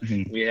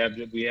 Mhm. We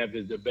have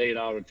this debate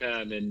all the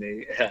time in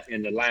the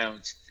in the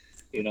lounge.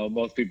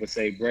 Most people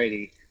say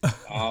Brady. I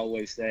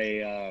always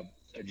say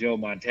Joe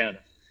Montana.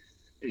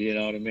 You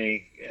know what I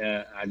mean?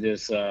 I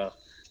just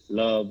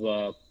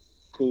love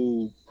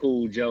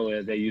cool Joe,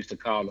 as they used to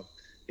call him.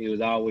 He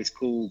was always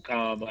cool,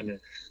 calm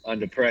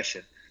under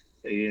pressure.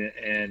 Yeah,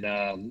 and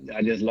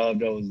I just love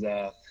those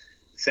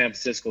San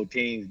Francisco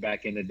teams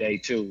back in the day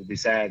too.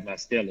 Besides my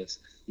Steelers,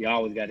 you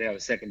always got to have a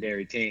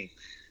secondary team.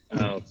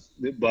 Uh,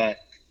 but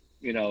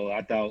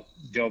I thought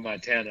Joe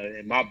Montana,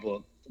 in my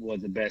book,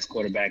 was the best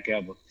quarterback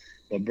ever.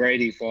 But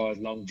Brady, for his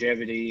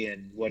longevity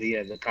and what he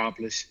has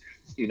accomplished,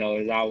 is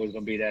always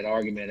going to be that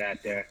argument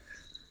out there.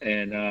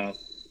 And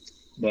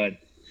but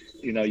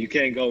you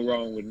can't go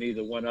wrong with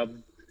neither one of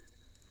them.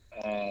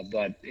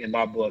 But in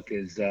my book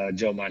is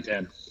Joe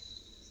Montana.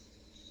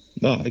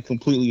 No, I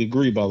completely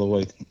agree. By the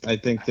way, I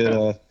think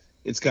that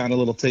it's gotten a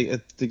little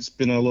it's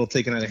been a little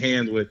taken out of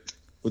hand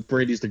with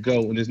Brady's to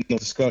go, and there's no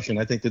discussion.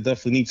 I think there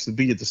definitely needs to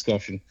be a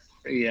discussion.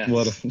 But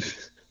Yes.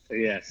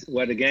 Yes.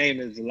 Well, the game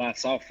is a lot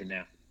softer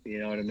now. You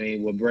know what I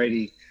mean? Will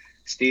Brady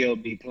still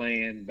be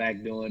playing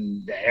back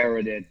during the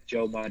era that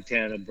Joe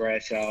Montana,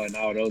 Bradshaw, and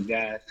all those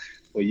guys,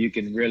 where you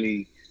can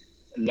really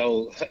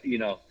low,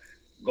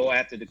 go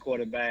after the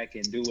quarterback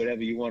and do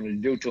whatever you wanted to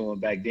do to him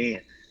back then.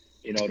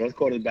 Those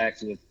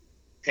quarterbacks were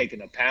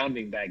taking a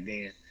pounding back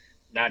then,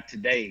 not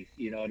today.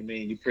 You know what I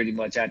mean? You pretty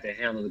much have to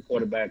handle the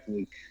quarterback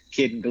with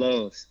kid and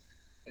gloves,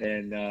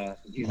 and so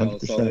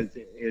 100%.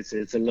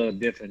 it's a little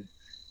different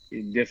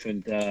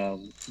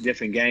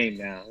game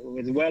now,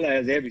 as well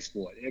as every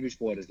sport. Every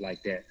sport is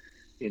like that.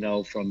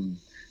 From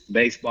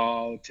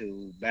baseball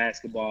to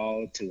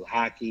basketball to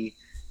hockey,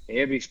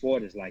 every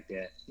sport is like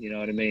that. You know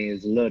what I mean?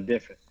 It's a little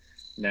different.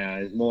 Now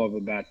it's more of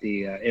about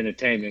the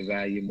entertainment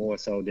value more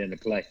so than the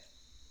play.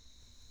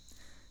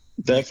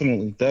 Yeah.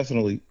 Definitely,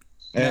 definitely.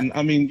 Now, And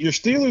I mean, your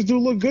Steelers do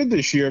look good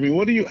this year. I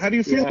mean, how do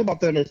you feel Yeah. about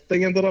them if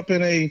they ended up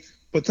in a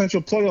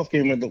potential playoff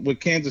game with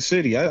Kansas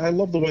City? I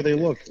love the way they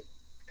look.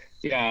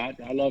 Yeah,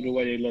 I love the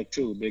way they look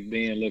too. Big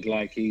Ben looked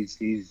like he's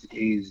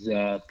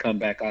come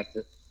back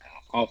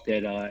off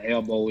that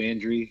elbow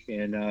injury,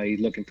 and he's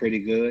looking pretty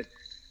good.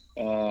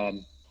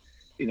 Um,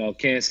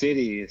 Kansas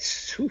City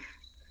is whew,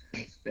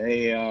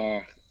 they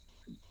are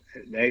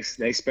they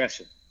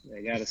special.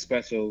 They got a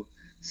special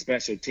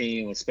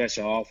team, a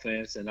special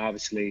offense, and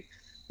obviously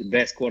the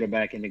best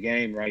quarterback in the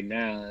game right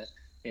now,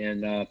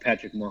 and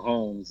Patrick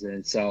Mahomes,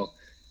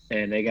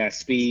 and they got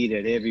speed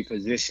at every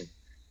position.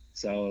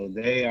 So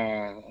they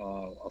are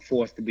a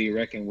force to be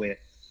reckoned with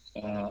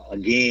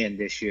again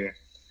this year.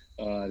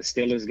 The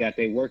Steelers got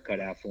their work cut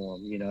out for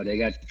them. They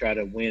got to try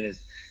to win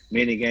as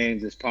many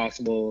games as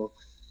possible.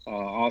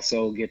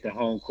 Also get the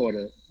home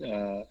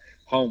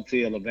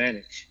field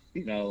advantage.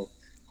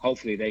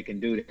 Hopefully they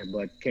can do that.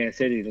 But Kansas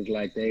City looks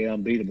like they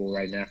unbeatable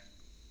right now.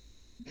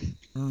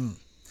 mm,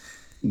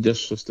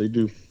 Yes, they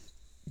do.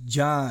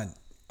 John,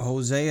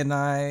 Jose, and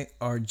I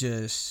are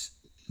just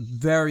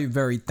very,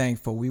 very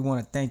thankful. We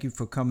want to thank you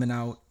for coming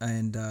out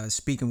and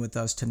speaking with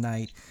us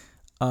tonight.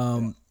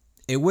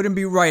 It wouldn't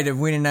be right if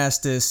we didn't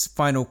ask this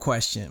final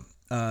question,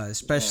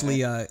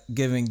 especially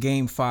given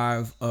Game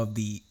 5 of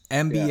the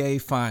Yeah.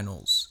 NBA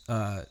Finals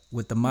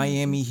with the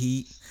Miami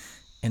Heat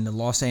and the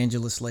Los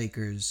Angeles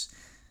Lakers.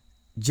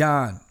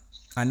 John,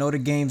 I know the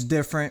game's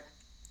different,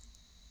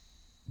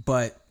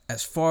 but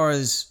as far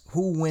as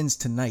who wins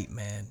tonight,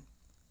 man,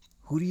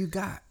 who do you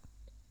got?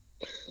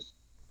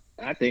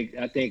 I think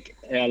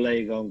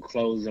LA gonna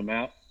close them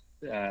out.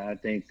 I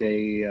think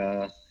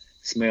they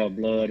smell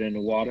blood in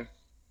the water.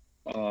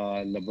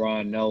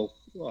 LeBron know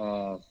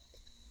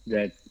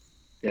that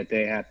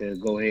they have to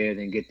go ahead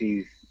and get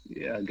these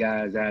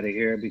guys out of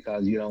here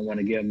because you don't want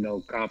to give them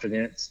no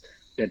confidence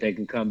that they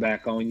can come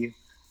back on you.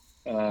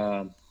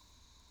 Um,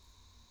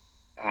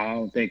 I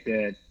don't think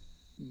that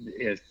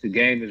if the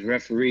game is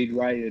refereed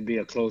right, it'd be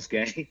a close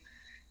game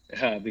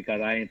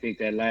because I didn't think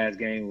that last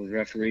game was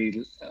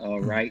refereed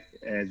right,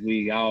 as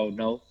we all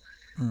know.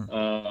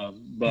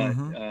 Um, but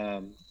Mm-hmm.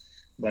 um,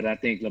 but I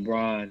think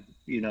LeBron,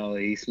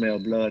 he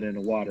smelled blood in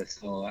the water,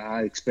 so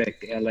I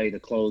expect LA to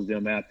close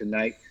them out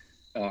tonight.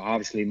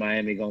 Obviously,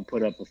 Miami gonna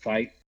put up a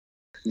fight.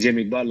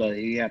 Jimmy Butler,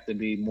 he have to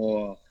be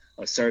more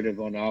assertive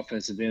on the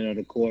offensive end of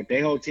the court.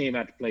 Their whole team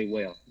have to play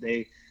well.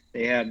 They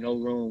have no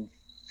room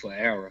for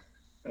error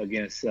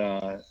against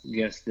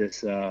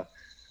this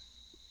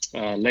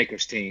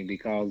Lakers team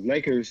because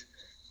Lakers,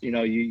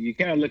 you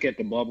kind of look at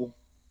the bubble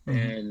Mm-hmm.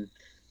 and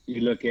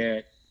you look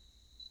at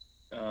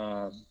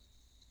uh,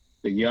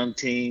 the young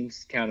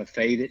teams kind of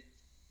faded.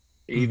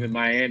 Even Mm-hmm.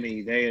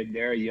 Miami,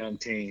 they're a young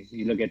team.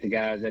 You look at the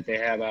guys that they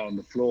have out on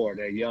the floor;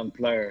 they're young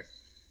players,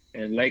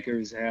 and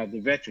Lakers have the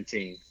veteran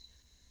team.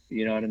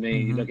 You know what I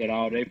mean? You Mm-hmm. look at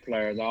all their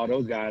players; all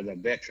those guys are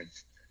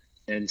veterans,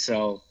 and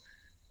so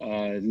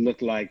it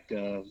looked like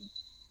the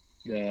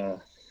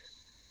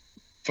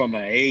from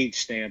an age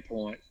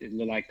standpoint, it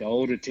looked like the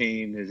older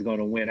team is going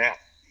to win out.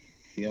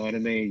 You know what I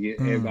mean? Mm.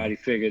 Everybody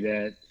figured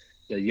that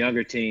the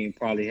younger team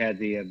probably had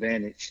the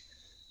advantage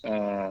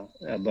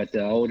but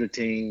the older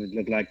team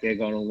look like they're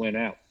going to win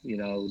out. You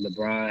know,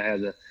 LeBron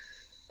has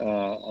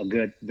a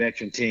good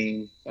veteran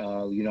team.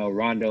 You know,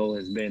 Rondo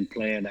has been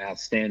playing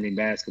outstanding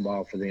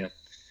basketball for them.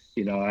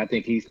 You know, I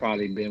think he's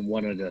probably been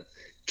one of the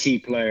key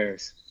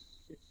players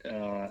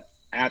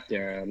out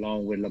there,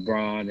 along with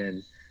LeBron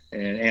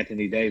and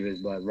Anthony Davis.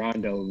 But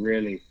Rondo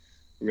really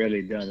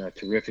done a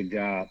terrific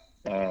job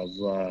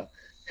of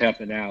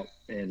helping out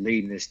and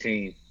leading this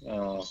team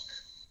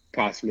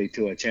possibly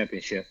to a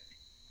championship.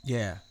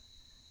 Yeah.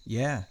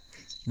 Yeah.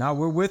 Now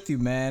we're with you,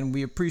 man.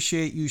 We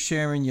appreciate you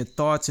sharing your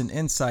thoughts and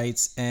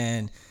insights.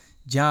 And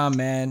John,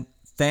 man,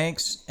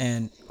 thanks.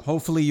 And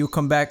hopefully you'll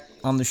come back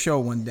on the show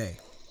one day.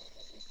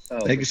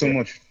 Oh, Thank you so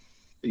much.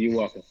 You're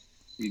welcome.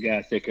 You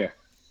guys take care.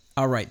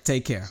 All right.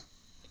 Take care.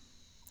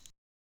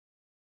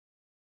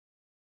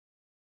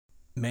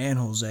 Man,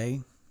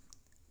 Jose,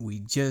 we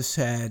just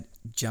had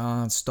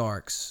John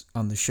Starks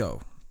on the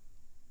show.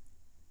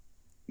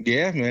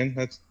 Yeah, man,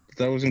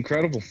 that was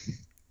incredible.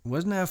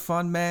 Wasn't that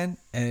fun, man?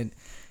 And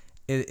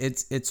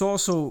it's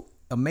also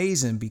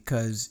amazing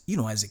because, you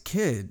know, as a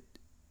kid,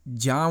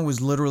 John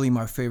was literally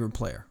my favorite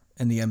player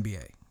in the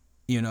NBA,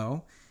 you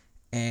know,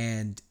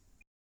 and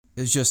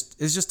it's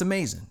just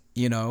amazing,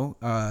 you know.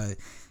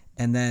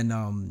 And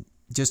then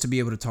just to be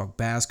able to talk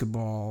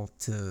basketball,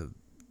 to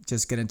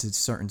just get into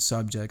certain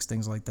subjects,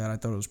 things like that, I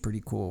thought it was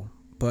pretty cool.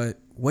 But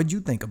what'd you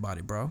think about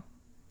it, bro?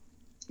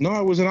 No,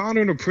 it was an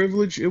honor and a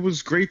privilege. It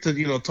was great to,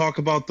 you know, talk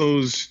about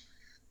those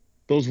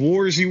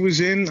wars he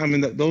was in. I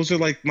mean, those are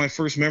like my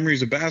first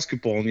memories of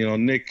basketball. You know,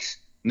 Knicks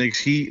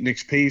Heat,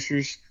 Knicks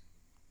Pacers.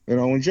 You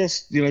know, and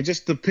just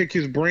to pick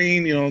his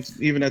brain. You know,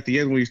 even at the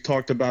end when he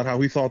talked about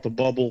how he thought the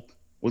bubble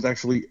was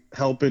actually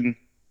helping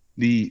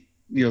the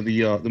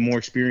more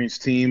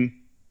experienced team.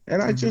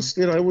 And I just,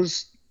 it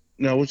was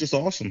just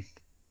awesome.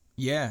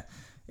 Yeah,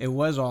 it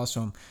was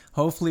awesome.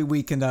 Hopefully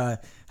we can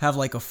have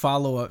like a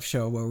follow-up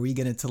show where we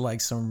get into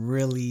like some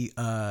really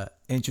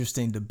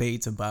interesting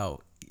debates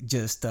about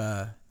just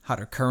how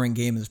the current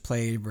game is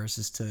played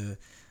versus to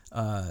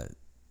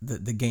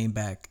the game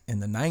back in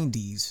the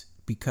 90s.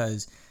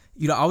 Because,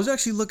 you know, I was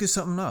actually looking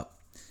something up.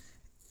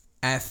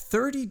 At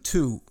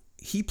 32,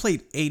 he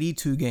played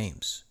 82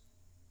 games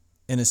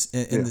in the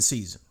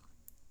season.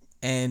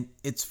 And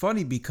it's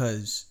funny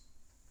because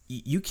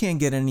you can't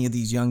get any of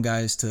these young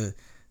guys to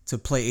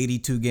play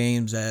 82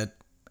 games at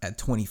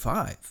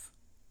 25,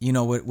 you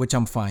know, which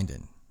I'm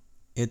finding.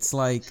 It's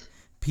like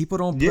people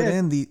don't put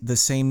in the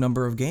same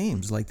number of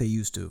games like they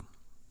used to.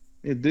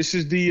 This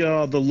is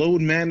the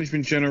load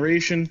management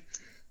generation.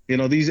 You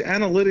know, these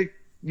analytic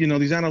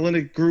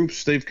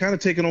groups, they've kind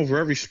of taken over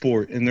every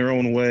sport in their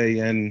own way,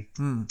 and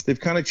they've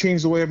kind of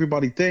changed the way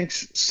everybody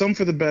thinks, some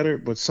for the better,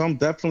 but some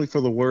definitely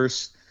for the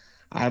worse.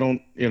 I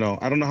don't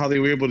know how they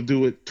were able to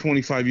do it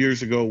 25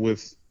 years ago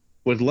with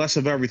less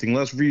of everything,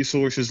 less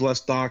resources,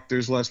 less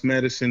doctors, less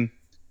medicine,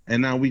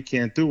 and now we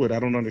can't do it. I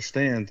don't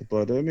understand,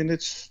 but I mean,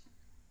 it's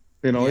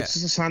just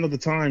a sign of the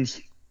times.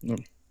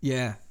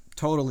 Yeah,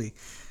 totally.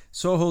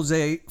 So,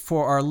 Jose,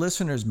 for our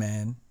listeners,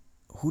 man,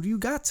 who do you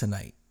got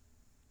tonight?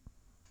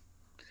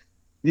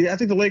 Yeah, I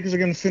think the Lakers are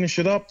going to finish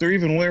it up. They're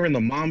even wearing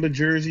the Mamba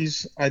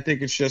jerseys. I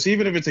think it's just,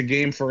 even if it's a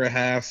game for a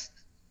half,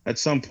 at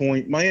some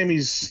point,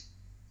 Miami's,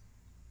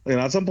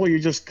 at some point you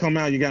just come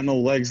out, you got no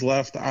legs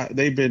left.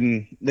 They've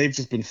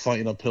just been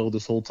fighting uphill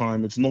this whole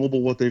time. It's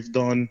noble what they've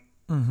done.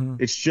 Mm-hmm.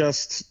 It's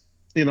just,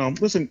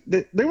 listen,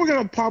 they were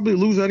going to probably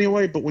lose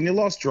anyway, but when you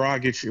lost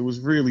Dragic, it was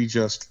really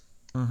just,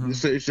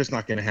 it's just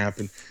not going to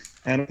happen.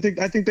 And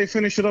I think they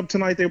finish it up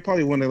tonight. They'll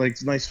probably win a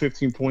nice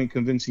 15-point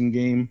convincing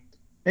game.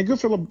 And good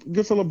for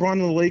LeBron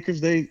and the Lakers.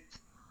 They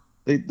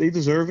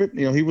deserve it.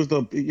 He was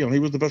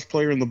the best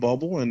player in the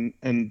bubble and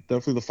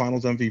definitely the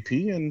Finals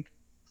MVP.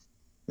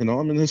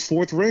 And his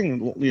fourth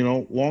ring,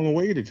 long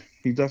awaited.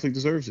 He definitely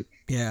deserves it.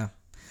 Yeah,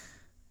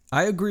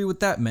 I agree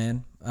with that,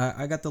 man.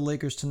 I got the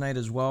Lakers tonight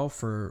as well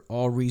for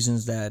all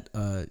reasons that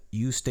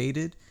you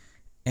stated.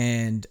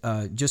 And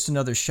just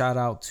another shout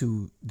out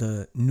to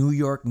the New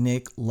York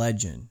Knicks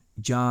legend,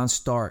 John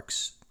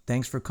Starks.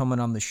 Thanks for coming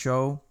on the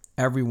show.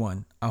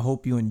 Everyone, I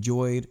hope you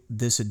enjoyed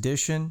this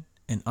edition.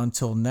 And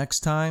until next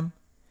time,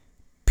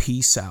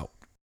 peace out.